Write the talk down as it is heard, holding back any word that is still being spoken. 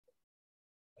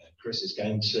Chris is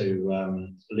going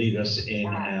to lead us in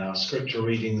our scripture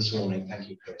reading this morning. Thank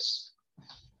you, Chris.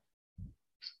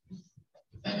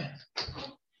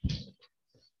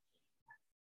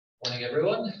 Morning,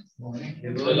 everyone.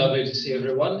 Morning. So lovely to see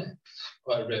everyone.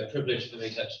 Quite a rare privilege for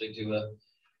me to actually do a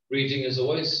reading as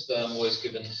always. But I'm always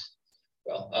given,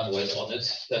 well, I'm always honoured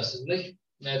personally.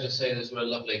 May I just say there's a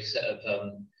lovely set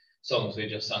of songs we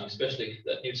just sung, especially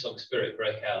that new song Spirit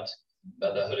Breakout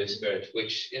about the Holy Spirit,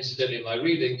 which incidentally my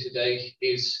reading today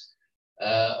is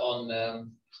on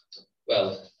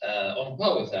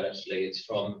par with that actually. It's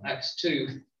from Acts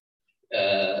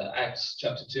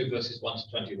chapter 2 verses 1 to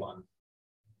 21.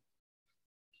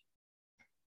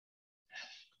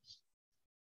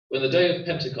 When the day of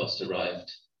Pentecost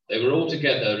arrived, they were all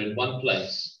together in one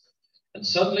place, and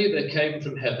suddenly there came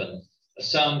from heaven a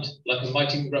sound like a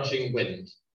mighty rushing wind,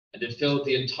 and it filled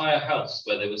the entire house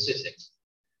where they were sitting.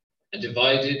 And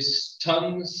divided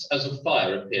tongues as of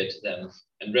fire appeared to them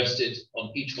and rested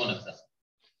on each one of them.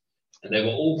 And they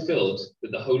were all filled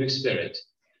with the Holy Spirit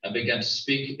and began to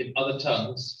speak in other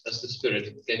tongues as the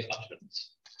Spirit gave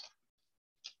utterance.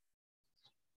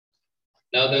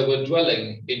 Now there were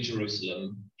dwelling in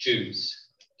Jerusalem Jews,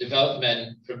 devout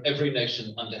men from every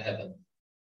nation under heaven.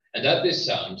 And at this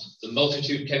sound the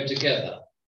multitude came together,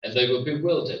 and they were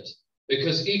bewildered,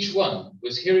 because each one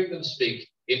was hearing them speak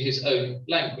in his own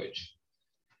language.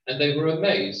 And they were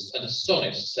amazed and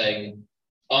astonished, saying,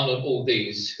 "Are not all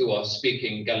these who are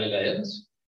speaking Galileans?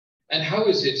 And how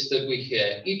is it that we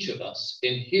hear each of us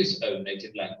in his own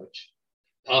native language?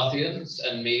 Parthians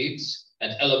and Medes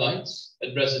and Elamites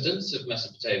and residents of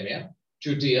Mesopotamia,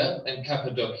 Judea and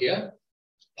Cappadocia,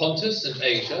 Pontus and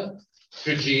Asia,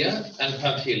 Phrygia and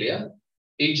Pamphylia,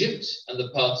 Egypt and the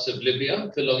parts of Libya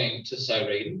belonging to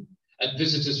Cyrene, and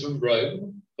visitors from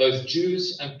Rome, both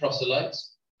Jews and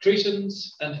proselytes,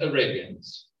 Cretans and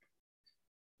Arabians.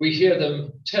 We hear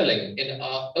them telling in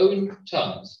our own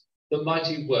tongues the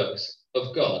mighty works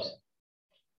of God."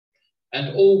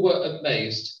 And all were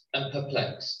amazed and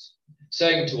perplexed,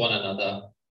 saying to one another,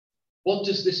 "What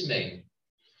does this mean?"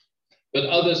 But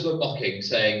others were mocking,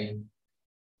 saying,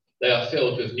 "They are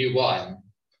filled with new wine."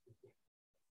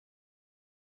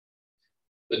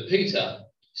 But Peter,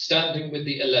 standing with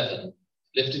the 11,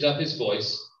 lifted up his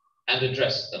voice and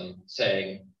addressed them,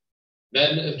 saying,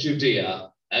 "Men of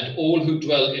Judea and all who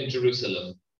dwell in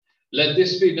Jerusalem, let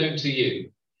this be known to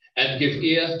you, and give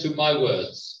ear to my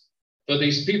words. For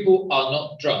these people are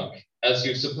not drunk, as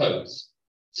you suppose,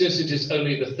 since it is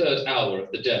only the third hour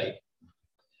of the day.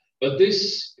 But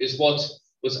this is what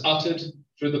was uttered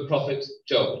through the prophet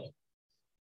Joel.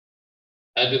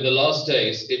 And in the last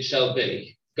days it shall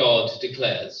be, God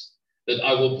declares, that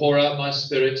I will pour out my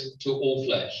spirit to all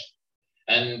flesh,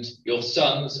 and your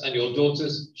sons and your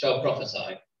daughters shall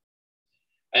prophesy,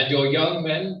 and your young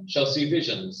men shall see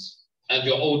visions, and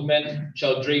your old men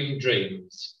shall dream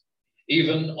dreams,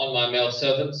 even on my male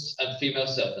servants and female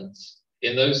servants.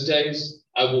 In those days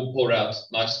I will pour out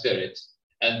my spirit,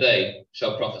 and they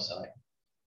shall prophesy.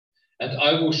 And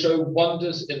I will show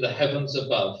wonders in the heavens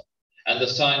above, and the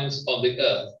signs on the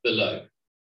earth below: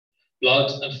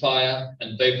 blood and fire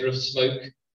and vapor of smoke.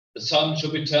 The sun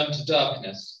shall be turned to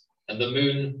darkness, and the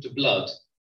moon to blood,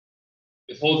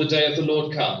 before the day of the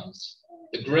Lord comes,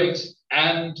 the great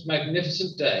and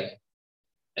magnificent day.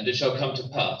 And it shall come to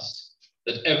pass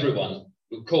that everyone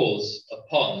who calls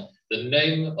upon the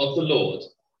name of the Lord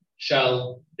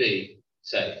shall be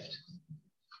saved."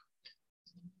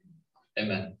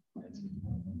 Amen.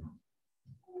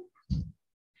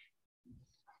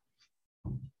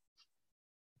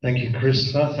 Thank you,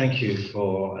 Christopher. Thank you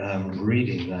for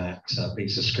reading that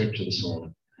piece of scripture this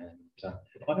morning. And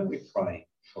why don't we pray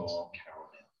for Carole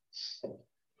now?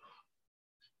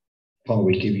 Father,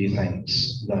 we give you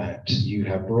thanks that you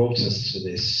have brought us to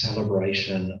this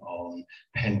celebration on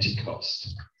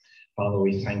Pentecost. Father,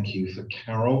 we thank you for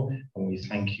Carole, and we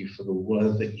thank you for the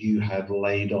word that you have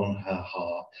laid on her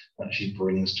heart that she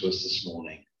brings to us this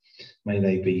morning. May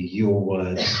they be your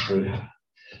words through her.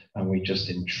 And we just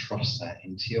entrust that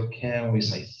into your care. And we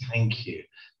say thank you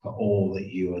for all that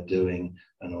you are doing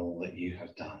and all that you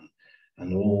have done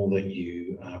and all that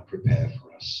you prepare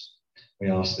for us. We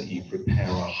ask that you prepare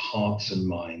our hearts and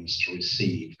minds to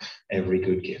receive every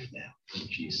good gift now. In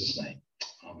Jesus' name,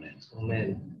 amen.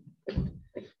 Amen.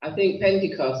 I think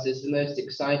Pentecost is the most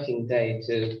exciting day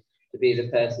to be the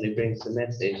person who brings the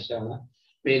message. So I'm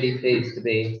really pleased to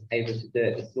be able to do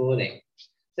it this morning.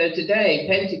 So today,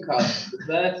 Pentecost, the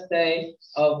birthday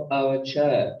of our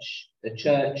church, the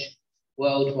church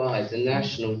worldwide, the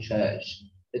national church,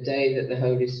 the day that the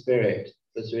Holy Spirit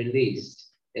was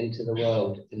released into the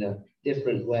world in a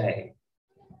different way.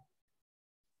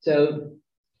 So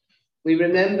we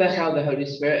remember how the Holy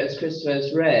Spirit, as Christopher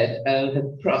has read,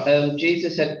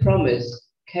 Jesus had promised,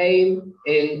 came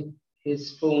in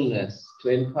his fullness to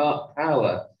impart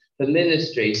power for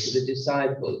ministry to the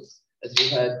disciples, as we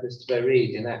heard Christopher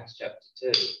read in Acts chapter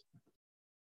 2.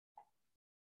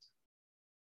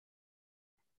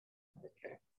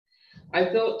 Okay.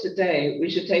 I thought today we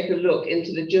should take a look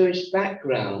into the Jewish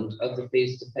background of the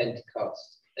Feast of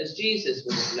Pentecost, as Jesus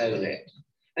would have known it,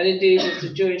 and indeed as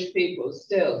the Jewish people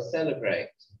still celebrate.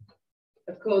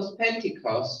 Of course,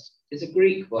 Pentecost is a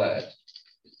Greek word,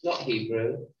 not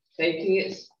Hebrew, taking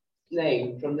its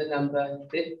name from the number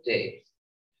 50.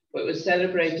 It was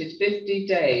celebrated 50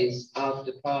 days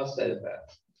after Passover.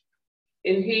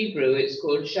 In Hebrew, it's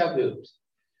called Shavuot,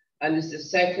 and is the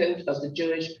second of the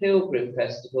Jewish pilgrim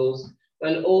festivals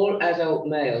when all adult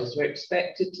males were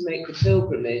expected to make the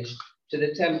pilgrimage to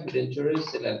the temple in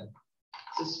Jerusalem.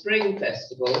 It's a spring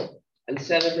festival and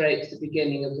celebrates the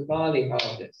beginning of the barley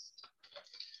harvest.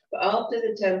 But after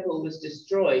the temple was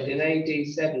destroyed in AD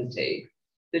 70,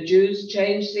 the Jews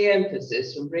changed the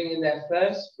emphasis from bringing their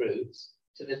first fruits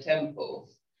to the temple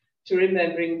to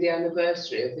remembering the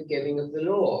anniversary of the giving of the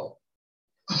law.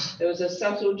 There was a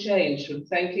subtle change from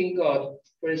thanking God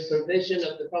for his provision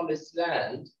of the promised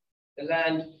land, the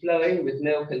land flowing with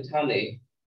milk and honey,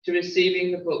 to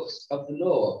receiving the books of the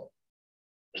law,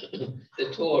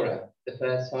 the Torah, the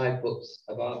first 5 books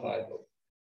of our Bible.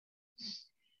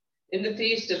 In the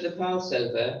feast of the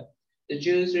Passover, the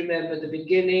Jews remember the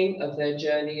beginning of their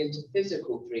journey into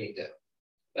physical freedom.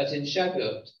 But in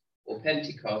Shavuot, or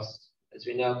Pentecost, as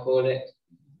we now call it,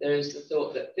 there is the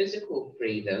thought that physical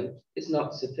freedom is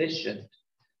not sufficient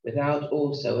without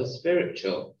also a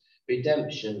spiritual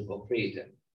redemption or freedom,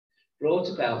 brought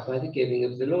about by the giving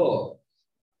of the law.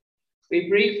 We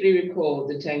briefly recall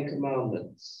the 10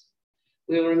 Commandments.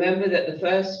 We will remember that the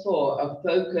first 4 are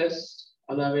focused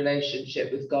on our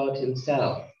relationship with God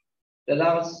himself. The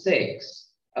last 6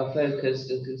 are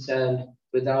focused and concerned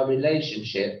with our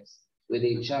relationships with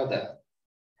each other.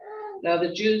 Now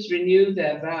the Jews renew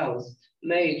their vows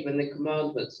made when the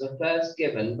commandments were first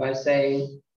given by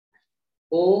saying,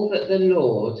 all that the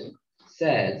Lord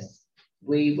says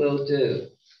we will do.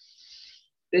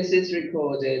 This is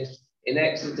recorded in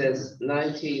Exodus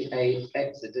 19:8,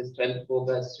 Exodus 24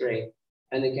 verse 3,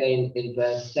 and again in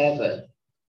verse 7.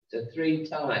 So 3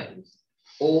 times,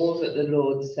 all that the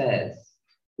Lord says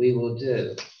we will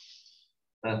do.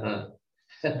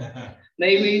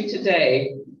 May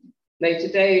today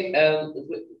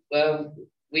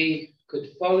we could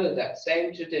follow that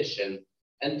same tradition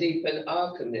and deepen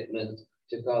our commitment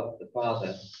to God the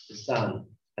Father, the Son,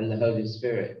 and the Holy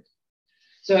Spirit.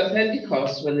 So at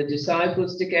Pentecost, when the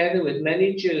disciples, together with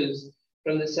many Jews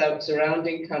from the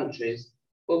surrounding countries,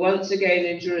 were once again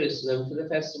in Jerusalem for the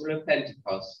festival of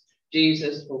Pentecost,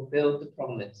 Jesus fulfilled the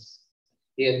promise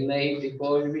he had made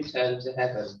before he returned to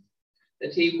heaven,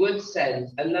 that he would send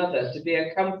another to be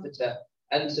a comforter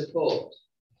and support.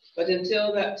 But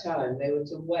until that time, they were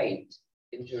to wait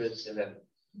in Jerusalem.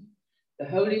 The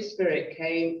Holy Spirit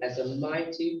came as a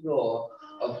mighty roar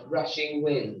of rushing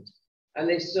wind, and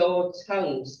they saw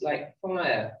tongues like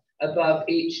fire above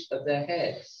each of their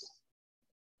heads.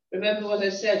 Remember what I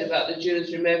said about the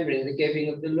Jews remembering the giving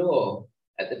of the law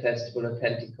at the festival of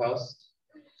Pentecost?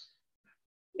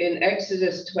 In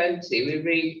Exodus 20, we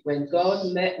read, when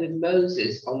God met with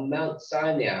Moses on Mount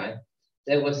Sinai,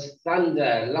 there was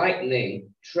thunder, lightning,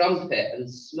 trumpet,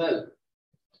 and smoke.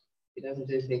 He doesn't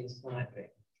do things quietly.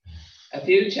 A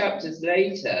few chapters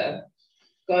later,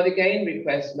 God again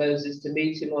requests Moses to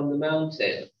meet him on the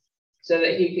mountain so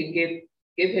that he can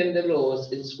give him the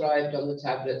laws inscribed on the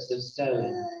tablets of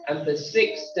stone. And for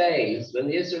 6 days, when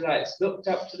the Israelites looked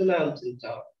up to the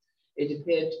mountaintop, it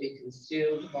appeared to be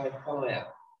consumed by fire.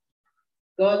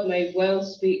 God may well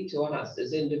speak to us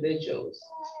as individuals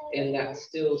in that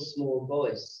still small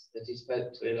voice that he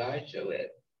spoke to Elijah with.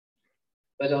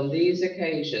 But on these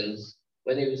occasions,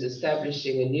 when he was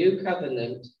establishing a new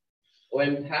covenant or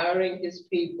empowering his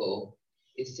people,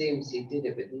 it seems he did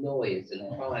it with noise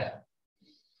and fire.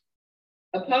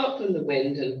 Apart from the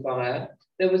wind and fire,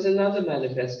 there was another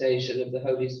manifestation of the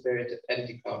Holy Spirit at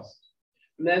Pentecost.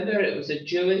 Remember, it was a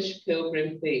Jewish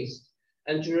pilgrim feast,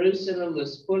 and Jerusalem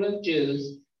was full of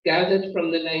Jews gathered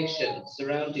from the nations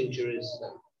surrounding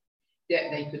Jerusalem. Yet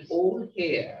they could all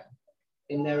hear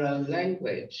in their own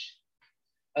language,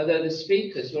 although the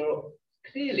speakers were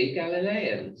clearly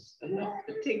Galileans, and not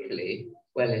particularly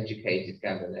well-educated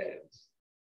Galileans.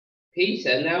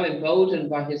 Peter, now emboldened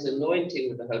by his anointing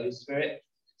with the Holy Spirit,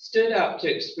 stood up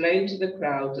to explain to the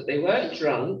crowd that they weren't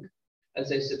drunk, as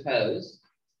they supposed,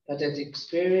 but had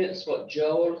experienced what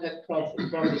Joel had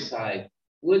prophesied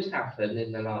would happen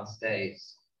in the last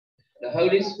days. The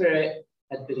Holy Spirit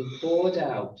had been poured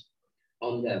out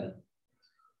on them.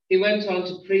 He went on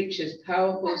to preach his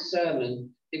powerful sermon,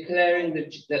 declaring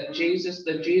that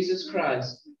Jesus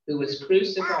Christ, who was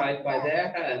crucified by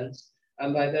their hands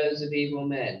and by those of evil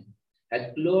men,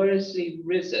 had gloriously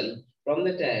risen from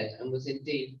the dead and was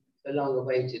indeed the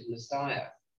long-awaited Messiah.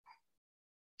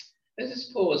 Let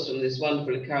us pause from this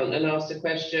wonderful account and ask the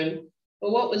question,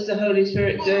 well, what was the Holy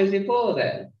Spirit doing before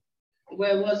then?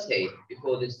 Where was he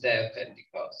before this day of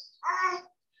Pentecost?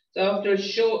 So after a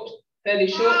fairly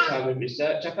short time of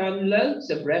research, I found loads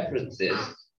of references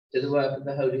to the work of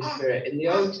the Holy Spirit in the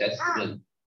Old Testament.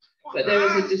 But there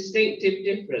is a distinctive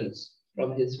difference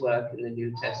from his work in the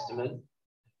New Testament.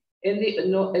 In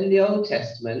the Old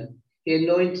Testament, he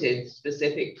anointed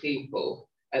specific people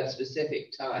at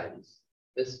specific times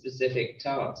for specific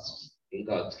tasks in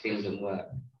God's kingdom work.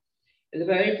 In the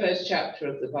very first chapter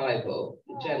of the Bible,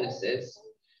 in Genesis,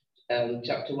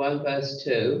 chapter 1, verse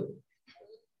 2,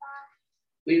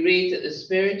 we read that the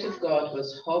Spirit of God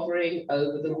was hovering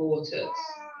over the waters.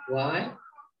 Why?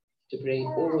 To bring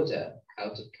order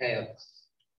out of chaos.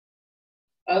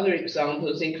 Other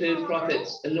examples include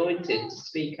prophets anointed to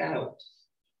speak out,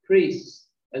 priests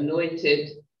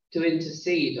anointed to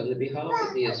intercede on the behalf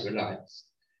of the Israelites,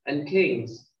 and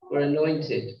kings were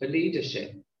anointed for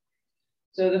leadership.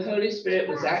 So the Holy Spirit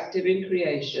was active in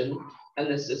creation and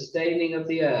the sustaining of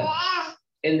the earth,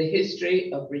 in the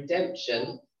history of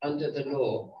redemption under the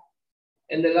law,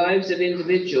 in the lives of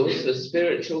individuals for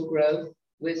spiritual growth,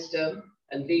 wisdom,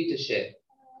 and leadership.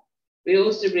 We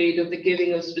also read of the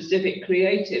giving of specific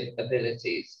creative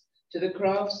abilities to the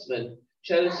craftsmen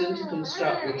chosen to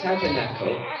construct the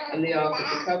tabernacle and the Ark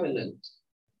of the Covenant.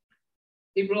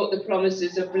 He brought the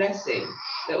promises of blessing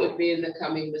that would be in the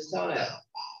coming Messiah.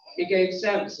 He gave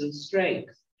Samson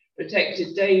strength,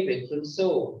 protected David from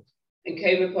Saul, and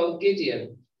came upon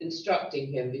Gideon,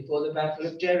 instructing him before the battle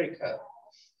of Jericho.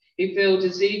 He filled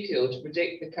Ezekiel to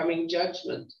predict the coming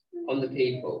judgment on the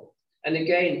people, and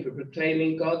again for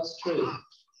proclaiming God's truth.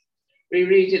 We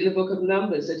read in the book of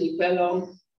Numbers that he fell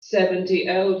on 70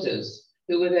 elders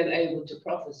who were then able to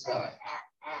prophesy.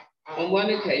 On one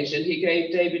occasion, he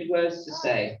gave David words to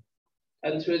say,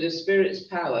 and through the Spirit's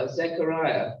power,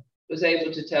 Zechariah was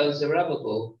able to tell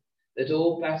Zerubbabel that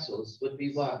all battles would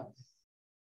be won.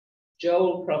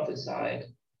 Joel prophesied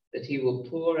that he will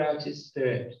pour out his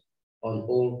Spirit on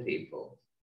all people.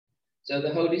 So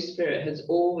the Holy Spirit has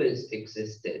always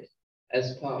existed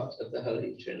as part of the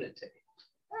Holy Trinity.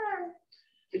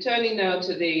 Returning now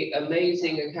to the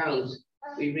amazing account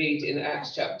we read in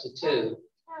Acts chapter 2,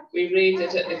 we read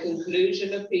that at the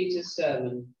conclusion of Peter's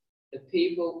sermon, the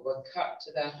people were cut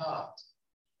to their heart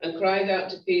and cried out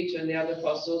to Peter and the other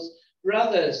apostles,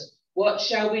 "Brothers, what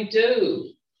shall we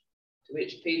do?" To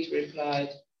which Peter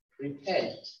replied,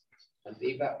 "Repent and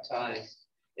be baptized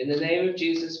in the name of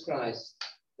Jesus Christ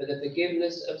for the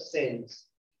forgiveness of sins,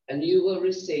 and you will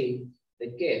receive the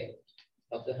gift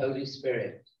of the Holy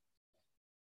Spirit."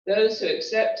 Those who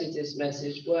accepted this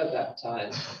message were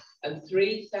baptized, and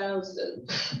 3,000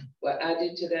 were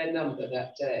added to their number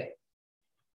that day.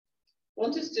 I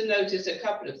want us to notice a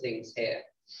couple of things here.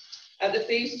 At the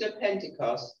Feast of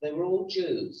Pentecost, they were all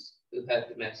Jews who heard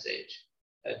the message,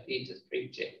 heard Peter's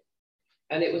preaching,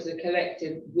 and it was a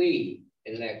collective we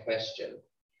in their question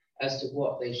as to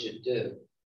what they should do.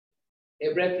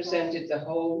 It represented the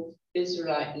whole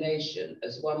Israelite nation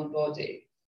as one body,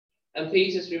 and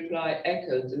Peter's reply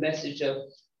echoed the message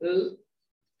of who?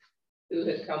 Who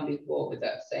had come before with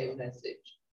that same message?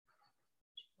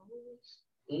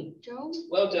 John?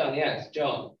 Well done, yes,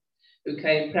 John, who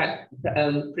came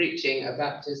preaching a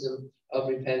baptism of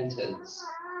repentance.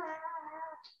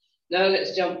 Now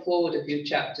let's jump forward a few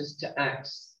chapters to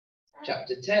Acts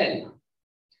chapter 10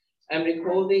 and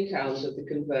recall the account of the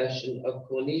conversion of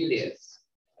Cornelius,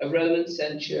 a Roman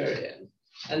centurion,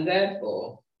 and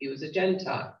therefore he was a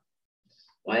Gentile.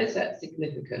 Why is that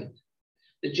significant?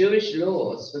 The Jewish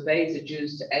laws forbade the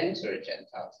Jews to enter a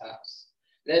Gentile's house,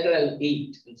 let alone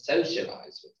eat and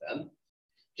socialize with them.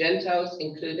 Gentiles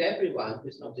include everyone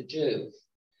who's not a Jew.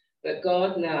 But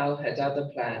God now had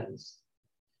other plans.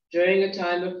 During a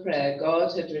time of prayer,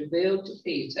 God had revealed to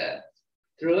Peter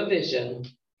through a vision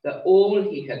that all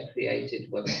he had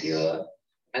created were pure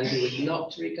and he was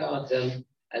not to regard them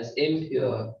as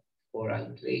impure or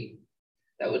unclean.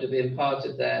 That would have been part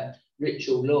of their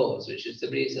ritual laws, which is the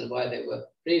reason why they were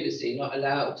previously not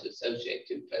allowed to associate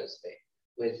too closely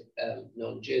with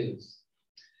non-Jews.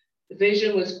 The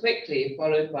vision was quickly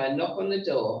followed by a knock on the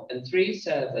door, and 3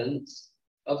 servants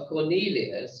of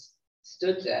Cornelius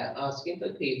stood there asking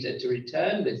for Peter to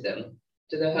return with them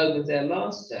to the home of their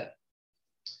master.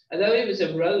 Although he was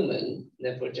a Roman,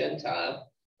 therefore Gentile,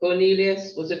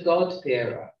 Cornelius was a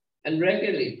God-fearer and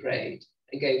regularly prayed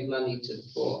and gave money to the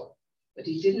poor. But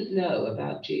he didn't know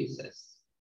about Jesus.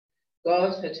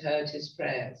 God had heard his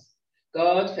prayers.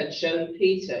 God had shown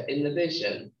Peter in the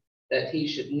vision that he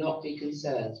should not be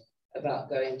concerned about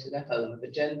going to the home of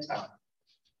a Gentile.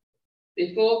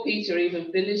 Before Peter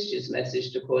even finished his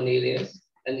message to Cornelius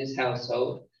and his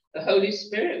household, the Holy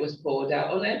Spirit was poured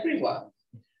out on everyone,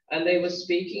 and they were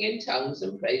speaking in tongues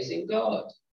and praising God.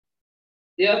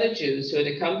 The other Jews who had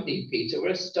accompanied Peter were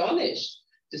astonished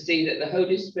to see that the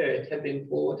Holy Spirit had been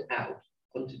poured out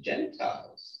onto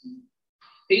Gentiles.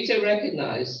 Peter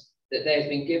recognized that they had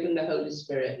been given the Holy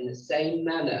Spirit in the same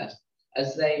manner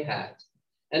as they had,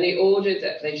 and he ordered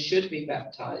that they should be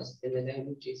baptized in the name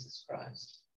of Jesus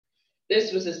Christ.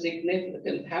 This was a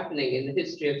significant happening in the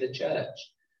history of the church,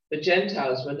 for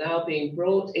Gentiles were now being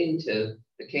brought into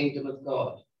the kingdom of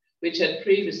God, which had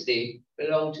previously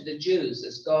belonged to the Jews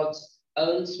as God's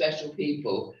own special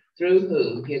people through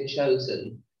whom he had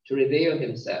chosen to reveal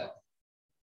himself.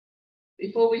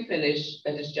 Before we finish,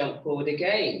 let us jump forward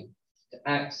again to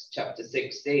Acts chapter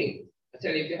 16. I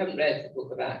tell you, if you haven't read the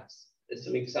book of Acts, there's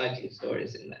some exciting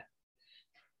stories in there.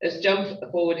 Let's jump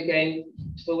forward again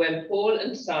for when Paul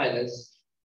and Silas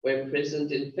were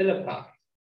imprisoned in Philippi,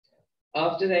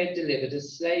 after they delivered a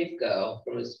slave girl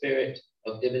from a spirit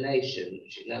of divination.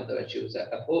 In other words, she was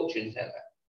a fortune teller.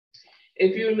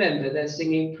 If you remember, they're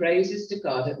singing praises to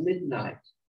God at midnight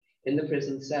in the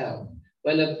prison cell,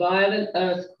 when a violent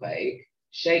earthquake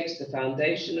shakes the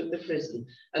foundation of the prison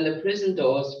and the prison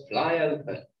doors fly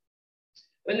open.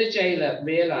 When the jailer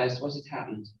realized what had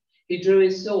happened, he drew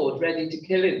his sword ready to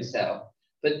kill himself,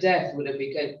 but death would have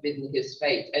been his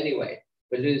fate anyway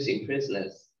for losing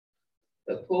prisoners.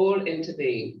 But Paul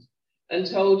intervened and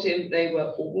told him they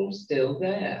were all still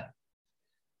there.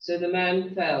 So the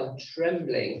man fell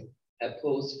trembling at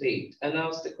Paul's feet and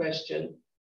asked the question,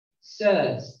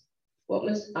 "Sirs, what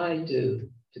must I do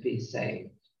to be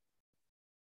saved?"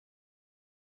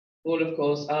 Paul, of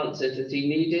course, answered that he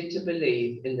needed to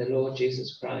believe in the Lord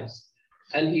Jesus Christ,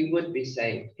 and he would be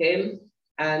saved, him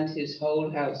and his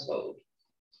whole household.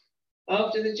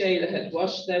 After the jailer had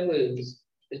washed their wounds,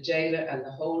 the jailer and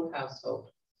the whole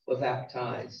household were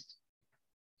baptized.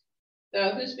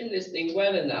 Now, who's been listening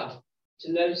well enough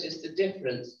to notice the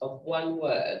difference of one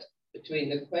word between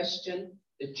the question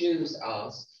the Jews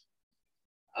asked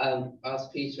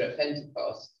Peter at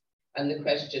Pentecost and the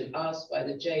question asked by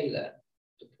the jailer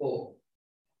to Paul?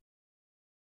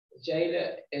 The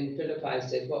jailer in Philippi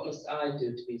said, "What must I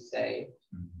do to be saved?"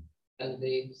 And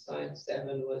the side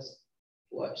 7 was,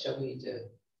 "What shall we do?"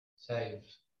 Saved.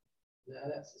 No,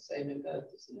 that's the same in both,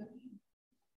 isn't it?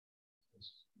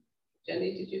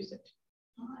 Jenny, did you say?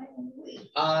 I and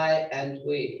we. I and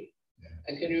we. Yeah.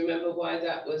 And can you remember why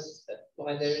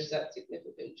why there is that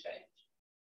significant change?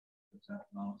 That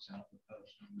marks out the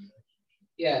personal relationship.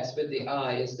 Yes, but the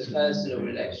I is the personal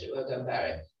relationship. Well done,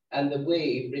 Barry. And the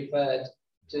we referred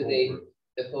to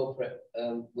the corporate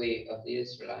we of the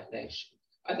Israelite nation.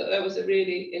 I thought that was a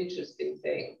really interesting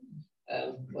thing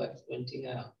worth pointing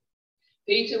out.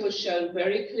 Peter was shown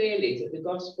very clearly that the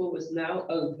gospel was now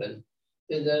open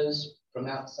to those from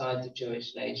outside the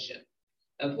Jewish nation.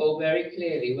 And Paul very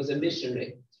clearly was a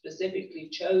missionary, specifically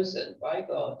chosen by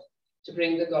God to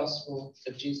bring the gospel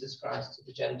of Jesus Christ to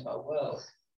the Gentile world.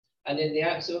 And in the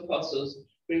Acts of Apostles,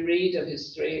 we read of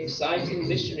his 3 exciting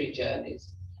missionary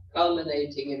journeys,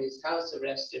 culminating in his house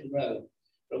arrest in Rome,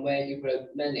 from where he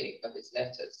wrote many of his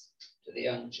letters to the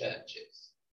young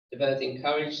churches, to both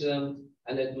encourage them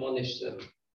and admonish them.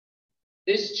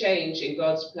 This change in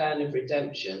God's plan of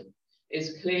redemption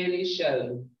is clearly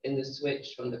shown in the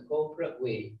switch from the corporate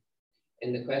we,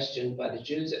 in the question by the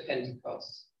Jews at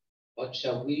Pentecost, "What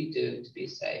shall we do to be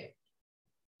saved?"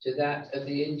 to that of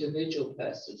the individual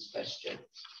person's question,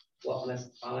 "What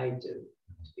must I do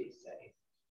to be saved?"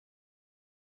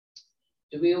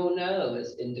 Do we all know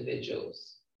as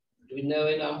individuals, do we know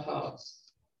in our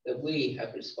hearts that we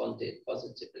have responded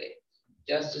positively,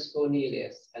 just as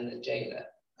Cornelius and the jailer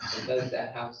and both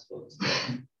their households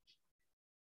did?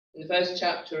 In the first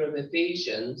chapter of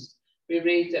Ephesians, we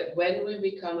read that when we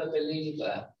become a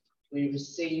believer, we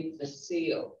receive the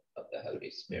seal of the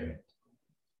Holy Spirit.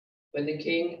 When the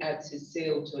king adds his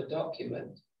seal to a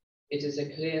document, it is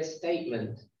a clear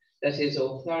statement that his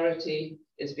authority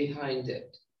is behind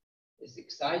it. It's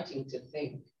exciting to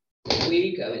think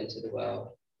we go into the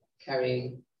world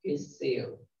carrying his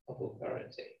seal of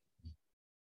authority.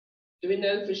 Do we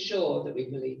know for sure that we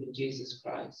believe in Jesus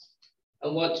Christ?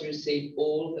 and want to receive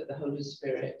all that the Holy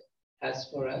Spirit has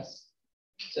for us,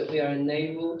 so that we are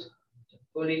enabled to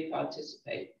fully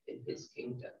participate in his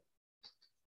kingdom.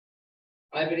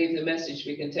 I believe the message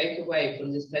we can take away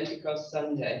from this Pentecost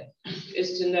Sunday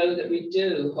is to know that we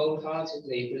do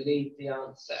wholeheartedly believe the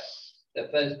answer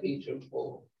that both Peter and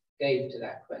Paul gave to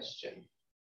that question,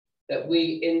 that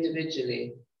we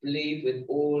individually believe with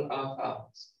all our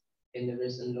hearts in the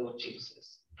risen Lord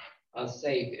Jesus, our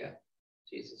Saviour,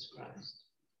 Jesus Christ.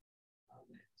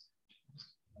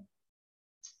 Amen.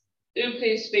 Do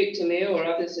please speak to me or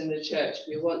others in the church if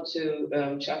you want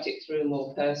to chat it through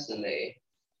more personally.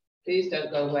 Please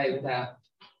don't go away with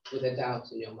a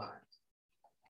doubt in your mind.